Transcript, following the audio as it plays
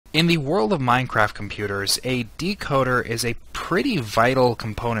In the world of Minecraft computers, a decoder is a pretty vital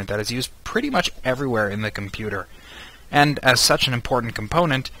component that is used pretty much everywhere in the computer. And as such an important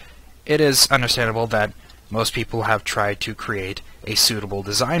component, it is understandable that most people have tried to create a suitable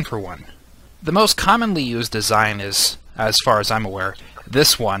design for one. The most commonly used design is, as far as I'm aware,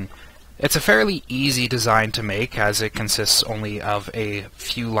 this one. It's a fairly easy design to make, as it consists only of a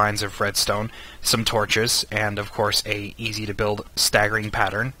few lines of redstone, some torches, and of course a easy-to-build staggering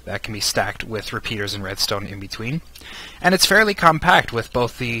pattern that can be stacked with repeaters and redstone in between. And it's fairly compact, with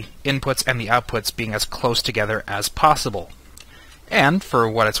both the inputs and the outputs being as close together as possible. And, for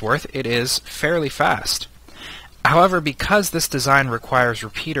what it's worth, it is fairly fast. However, because this design requires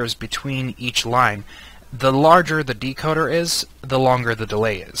repeaters between each line, the larger the decoder is, the longer the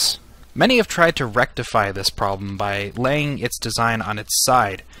delay is. Many have tried to rectify this problem by laying its design on its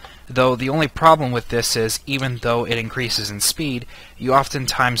side, though the only problem with this is, even though it increases in speed, you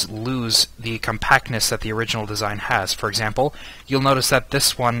oftentimes lose the compactness that the original design has. For example, you'll notice that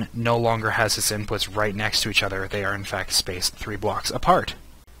this one no longer has its inputs right next to each other. They are in fact spaced 3 blocks apart.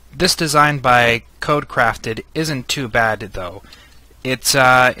 This design by Codecrafted isn't too bad, though. It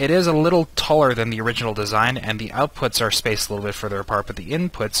is a little taller than the original design, and the outputs are spaced a little bit further apart, but the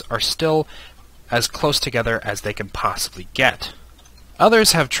inputs are still as close together as they can possibly get.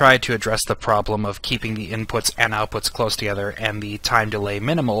 Others have tried to address the problem of keeping the inputs and outputs close together and the time delay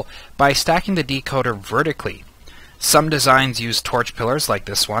minimal by stacking the decoder vertically. Some designs use torch pillars like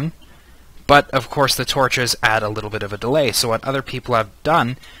this one, but of course the torches add a little bit of a delay, so what other people have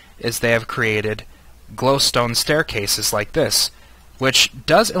done is they have created glowstone staircases like this, which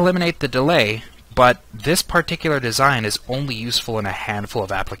does eliminate the delay, but this particular design is only useful in a handful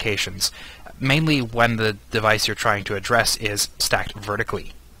of applications, mainly when the device you're trying to address is stacked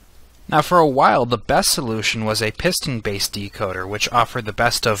vertically. Now, for a while, the best solution was a piston-based decoder, which offered the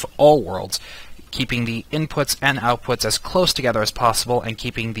best of all worlds, keeping the inputs and outputs as close together as possible and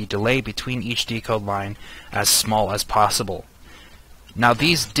keeping the delay between each decode line as small as possible. Now,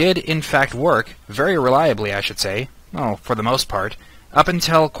 these did in fact work, very reliably I should say, well, for the most part, up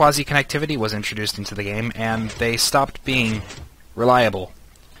until quasi-connectivity was introduced into the game, and they stopped being reliable.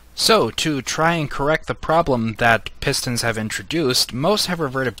 So, to try and correct the problem that pistons have introduced, most have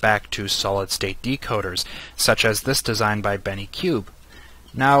reverted back to solid-state decoders, such as this design by Benny Cube.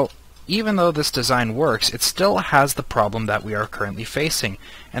 Now, even though this design works, it still has the problem that we are currently facing,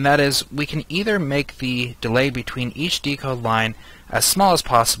 and that is, we can either make the delay between each decode line as small as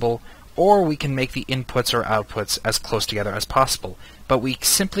possible, or we can make the inputs or outputs as close together as possible, but we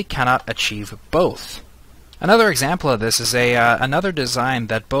simply cannot achieve both. Another example of this is another design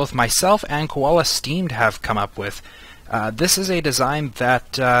that both myself and Koala Steamed have come up with. This is a design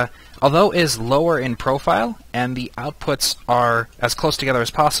that, although is lower in profile, and the outputs are as close together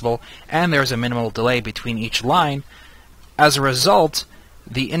as possible, and there's a minimal delay between each line, as a result,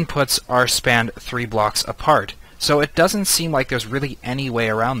 the inputs are spanned 3 blocks apart. So it doesn't seem like there's really any way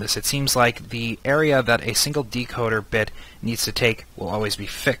around this. It seems like the area that a single decoder bit needs to take will always be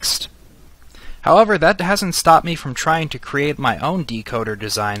fixed. However, that hasn't stopped me from trying to create my own decoder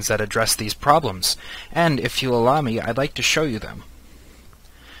designs that address these problems, and if you'll allow me, I'd like to show you them.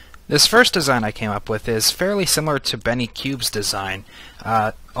 This first design I came up with is fairly similar to Benny Cube's design,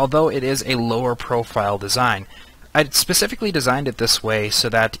 although it is a lower profile design. I specifically designed it this way so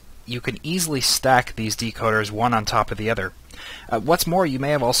that you can easily stack these decoders one on top of the other. What's more, you may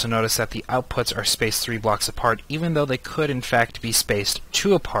have also noticed that the outputs are spaced 3 blocks apart, even though they could in fact be spaced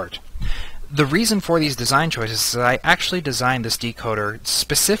 2 apart. The reason for these design choices is that I actually designed this decoder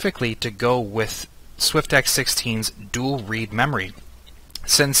specifically to go with SwiftX16's dual read memory.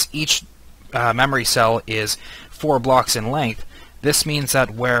 Since each memory cell is 4 blocks in length, this means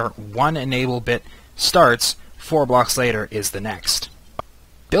that where one enable bit starts, 4 blocks later is the next.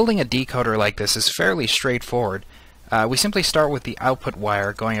 Building a decoder like this is fairly straightforward. We simply start with the output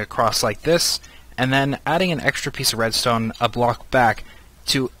wire going across like this, and then adding an extra piece of redstone a block back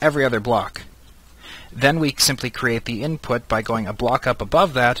to every other block. Then we simply create the input by going a block up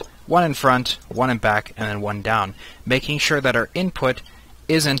above that, one in front, one in back, and then one down, making sure that our input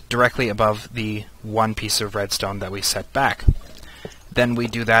isn't directly above the one piece of redstone that we set back. Then we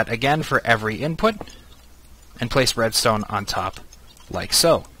do that again for every input, and place redstone on top, like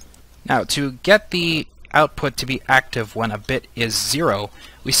so. Now, to get the output to be active when a bit is 0,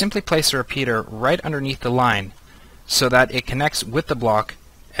 we simply place a repeater right underneath the line so that it connects with the block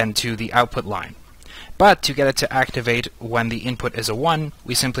and to the output line. But to get it to activate when the input is a 1,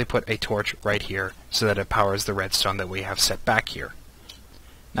 we simply put a torch right here so that it powers the redstone that we have set back here.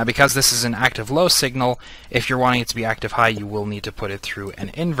 Now because this is an active low signal, if you're wanting it to be active high, you will need to put it through an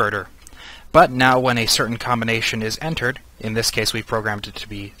inverter. But now when a certain combination is entered, in this case we programmed it to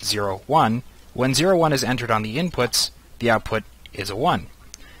be 0, 1, when 0, 1 is entered on the inputs, the output is a 1.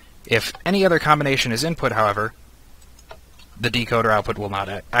 If any other combination is input, however, the decoder output will not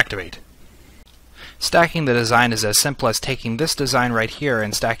activate. Stacking the design is as simple as taking this design right here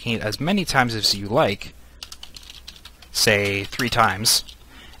and stacking it as many times as you like, say 3 times,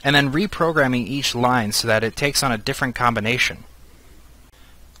 and then reprogramming each line so that it takes on a different combination.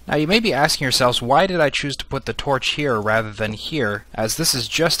 Now you may be asking yourselves, why did I choose to put the torch here rather than here, as this is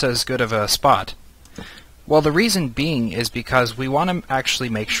just as good of a spot? Well, the reason being is because we want to actually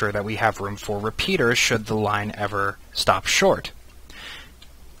make sure that we have room for repeaters should the line ever stop short.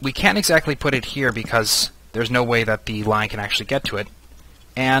 We can't exactly put it here because there's no way that the line can actually get to it,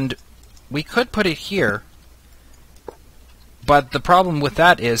 and we could put it here, but the problem with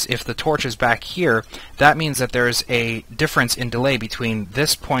that is if the torch is back here, that means that there's a difference in delay between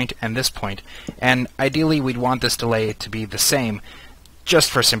this point and this point, and ideally we'd want this delay to be the same, just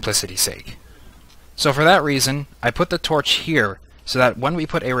for simplicity's sake. So for that reason, I put the torch here, so that when we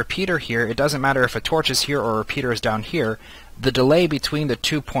put a repeater here, it doesn't matter if a torch is here or a repeater is down here, the delay between the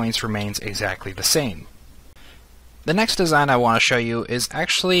 2 points remains exactly the same. The next design I want to show you is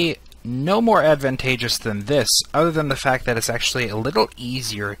actually no more advantageous than this, other than the fact that it's actually a little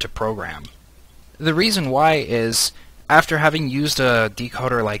easier to program. The reason why is, after having used a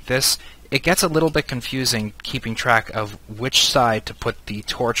decoder like this, it gets a little bit confusing keeping track of which side to put the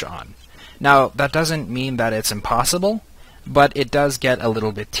torch on. Now, that doesn't mean that it's impossible, but it does get a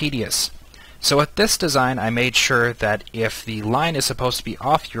little bit tedious. So with this design, I made sure that if the line is supposed to be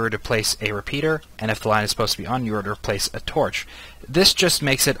off, you were to place a repeater, and if the line is supposed to be on, you were to place a torch. This just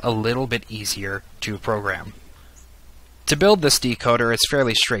makes it a little bit easier to program. To build this decoder, it's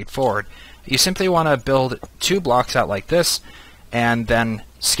fairly straightforward. You simply want to build 2 blocks out like this, and then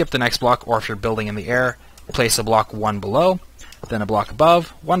skip the next block, or if you're building in the air, place a block 1 below, then a block above,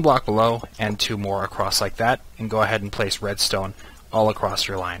 1 block below, and 2 more across like that, and go ahead and place redstone all across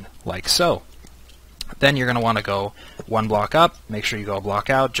your line, like so. Then you're going to want to go 1 block up, make sure you go a block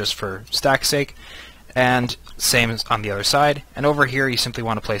out just for stack's sake, and same as on the other side. And over here you simply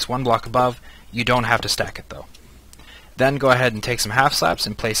want to place 1 block above. You don't have to stack it though. Then go ahead and take some half slabs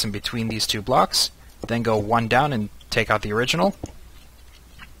and place them between these 2 blocks. Then go 1 down and take out the original.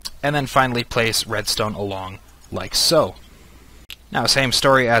 And then finally place redstone along like so. Now, same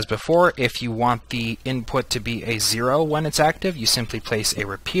story as before. If you want the input to be a 0 when it's active, you simply place a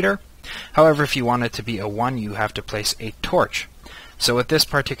repeater. However, if you want it to be a 1, you have to place a torch. So with this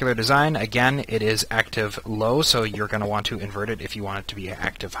particular design, again, it is active low, so you're going to want to invert it if you want it to be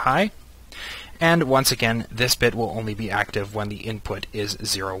active high. And once again, this bit will only be active when the input is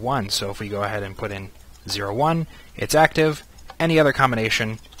 0, 1. So if we go ahead and put in 0, 1, it's active. Any other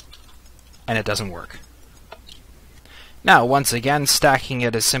combination, and it doesn't work. Now, once again, stacking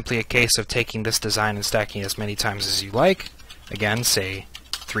it is simply a case of taking this design and stacking it as many times as you like. Again, say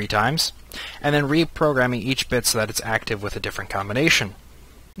 3 times. And then reprogramming each bit so that it's active with a different combination.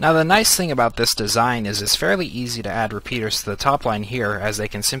 Now, the nice thing about this design is it's fairly easy to add repeaters to the top line here, as they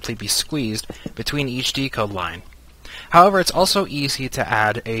can simply be squeezed between each decode line. However, it's also easy to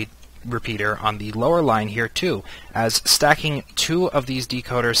add a repeater on the lower line here too, as stacking 2 of these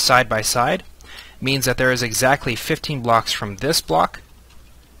decoders side by side means that there is exactly 15 blocks from this block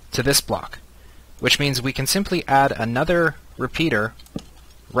to this block, which means we can simply add another repeater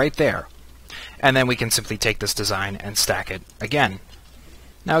right there, and then we can simply take this design and stack it again.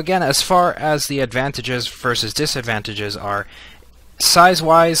 Now again, as far as the advantages versus disadvantages are,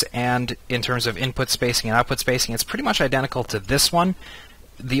 size-wise and in terms of input spacing and output spacing, it's pretty much identical to this one.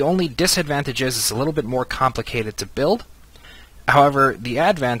 The only disadvantage is it's a little bit more complicated to build. However, the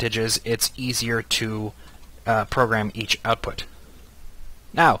advantage is it's easier to program each output.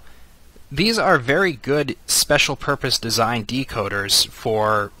 Now, these are very good special-purpose design decoders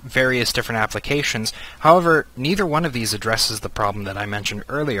for various different applications. However, neither one of these addresses the problem that I mentioned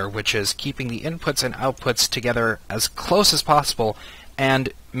earlier, which is keeping the inputs and outputs together as close as possible and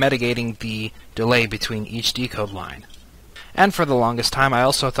mitigating the delay between each decode line. And for the longest time, I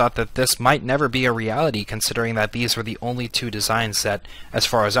also thought that this might never be a reality, considering that these were the only 2 designs that, as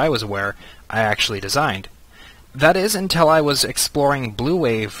far as I was aware, I actually designed. That is until I was exploring Blue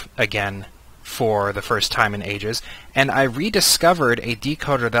Wave again for the first time in ages, and I rediscovered a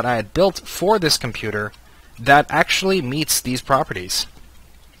decoder that I had built for this computer that actually meets these properties.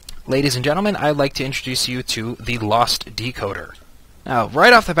 Ladies and gentlemen, I'd like to introduce you to the Lost Decoder. Now,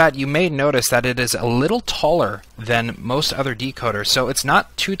 right off the bat, you may notice that it is a little taller than most other decoders, so it's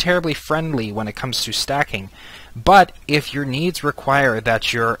not too terribly friendly when it comes to stacking. But if your needs require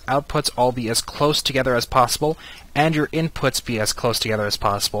that your outputs all be as close together as possible, and your inputs be as close together as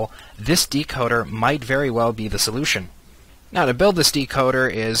possible, this decoder might very well be the solution. Now, to build this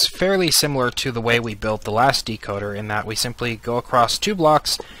decoder is fairly similar to the way we built the last decoder, in that we simply go across 2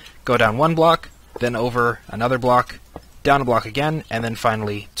 blocks, go down 1 block, then over another block, down a block again, and then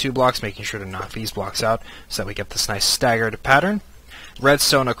finally 2 blocks, making sure to knock these blocks out so that we get this nice staggered pattern.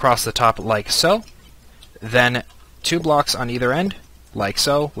 Redstone across the top like so. Then 2 blocks on either end, like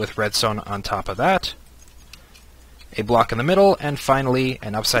so, with redstone on top of that. A block in the middle, and finally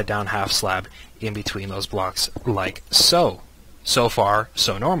an upside down half slab in between those blocks, like so. So far,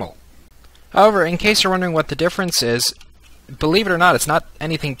 so normal. However, in case you're wondering what the difference is, believe it or not, it's not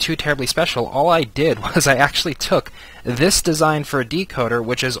anything too terribly special. All I did was I actually took this design for a decoder,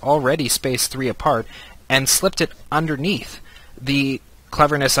 which is already spaced 3 apart, and slipped it underneath. The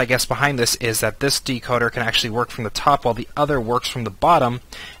cleverness, I guess, behind this is that this decoder can actually work from the top while the other works from the bottom,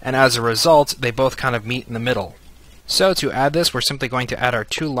 and as a result, they both kind of meet in the middle. So to add this, we're simply going to add our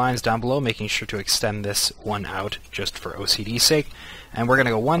 2 lines down below, making sure to extend this one out just for OCD's sake. And we're going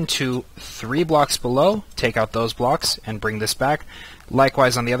to go 1, 2, 3 blocks below, take out those blocks, and bring this back.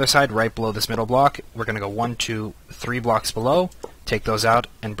 Likewise on the other side, right below this middle block, we're going to go 1, 2, 3 blocks below, take those out,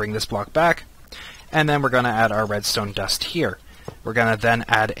 and bring this block back. And then we're going to add our redstone dust here. We're going to then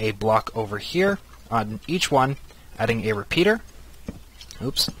add a block over here on each one, adding a repeater.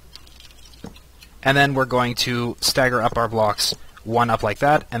 Oops. And then we're going to stagger up our blocks, 1 up like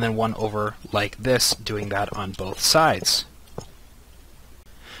that, and then 1 over like this, doing that on both sides.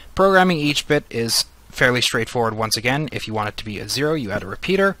 Programming each bit is fairly straightforward once again. If you want it to be a 0, you add a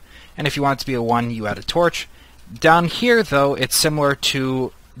repeater, and if you want it to be a 1, you add a torch. Down here, though, it's similar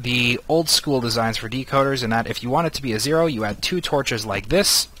to the old school designs for decoders, in that if you want it to be a 0, you add 2 torches like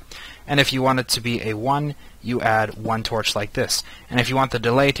this, and if you want it to be a 1, you add 1 torch like this. And if you want the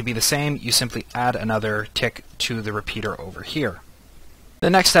delay to be the same, you simply add another tick to the repeater over here.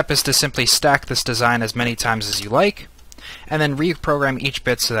 The next step is to simply stack this design as many times as you like, and then reprogram each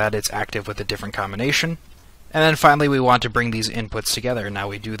bit so that it's active with a different combination. And then finally we want to bring these inputs together. Now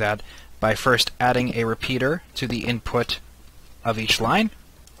we do that by first adding a repeater to the input of each line.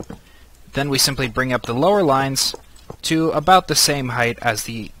 Then we simply bring up the lower lines to about the same height as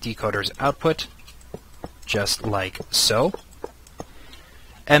the decoder's output, just like so.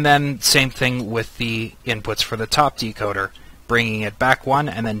 And then same thing with the inputs for the top decoder, bringing it back 1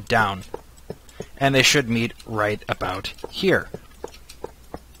 and then down. And they should meet right about here.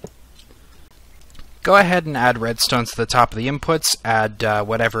 Go ahead and add redstone to the top of the inputs, add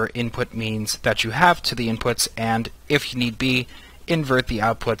whatever input means that you have to the inputs, and if need be, invert the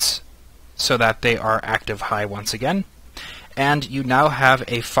outputs so that they are active high once again. And you now have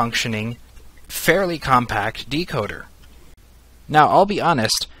a functioning, fairly compact decoder. Now, I'll be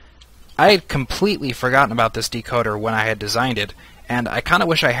honest, I had completely forgotten about this decoder when I had designed it, and I kind of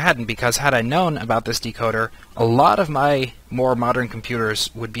wish I hadn't, because had I known about this decoder, a lot of my more modern computers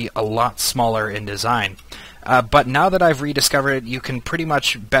would be a lot smaller in design. But now that I've rediscovered it, you can pretty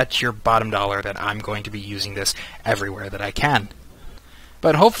much bet your bottom dollar that I'm going to be using this everywhere that I can.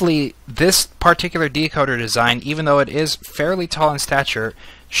 But hopefully this particular decoder design, even though it is fairly tall in stature,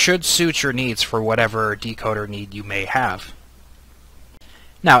 should suit your needs for whatever decoder need you may have.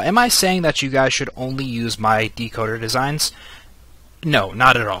 Now, am I saying that you guys should only use my decoder designs? No,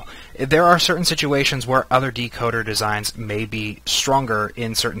 not at all. There are certain situations where other decoder designs may be stronger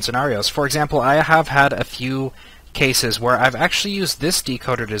in certain scenarios. For example, I have had a few cases where I've actually used this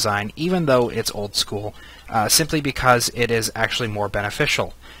decoder design, even though it's old school, simply because it is actually more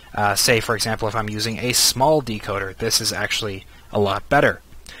beneficial. Say, for example, if I'm using a small decoder, this is actually a lot better.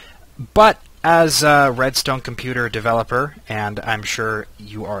 But as a Redstone computer developer, and I'm sure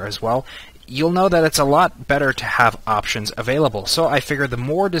you are as well, you'll know that it's a lot better to have options available. So I figure the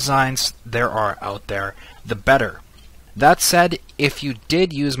more designs there are out there, the better. That said, if you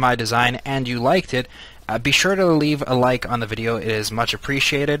did use my design and you liked it, be sure to leave a like on the video. It is much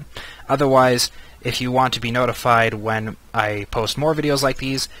appreciated. Otherwise, if you want to be notified when I post more videos like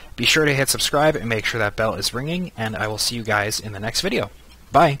these, be sure to hit subscribe and make sure that bell is ringing, and I will see you guys in the next video.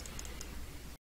 Bye!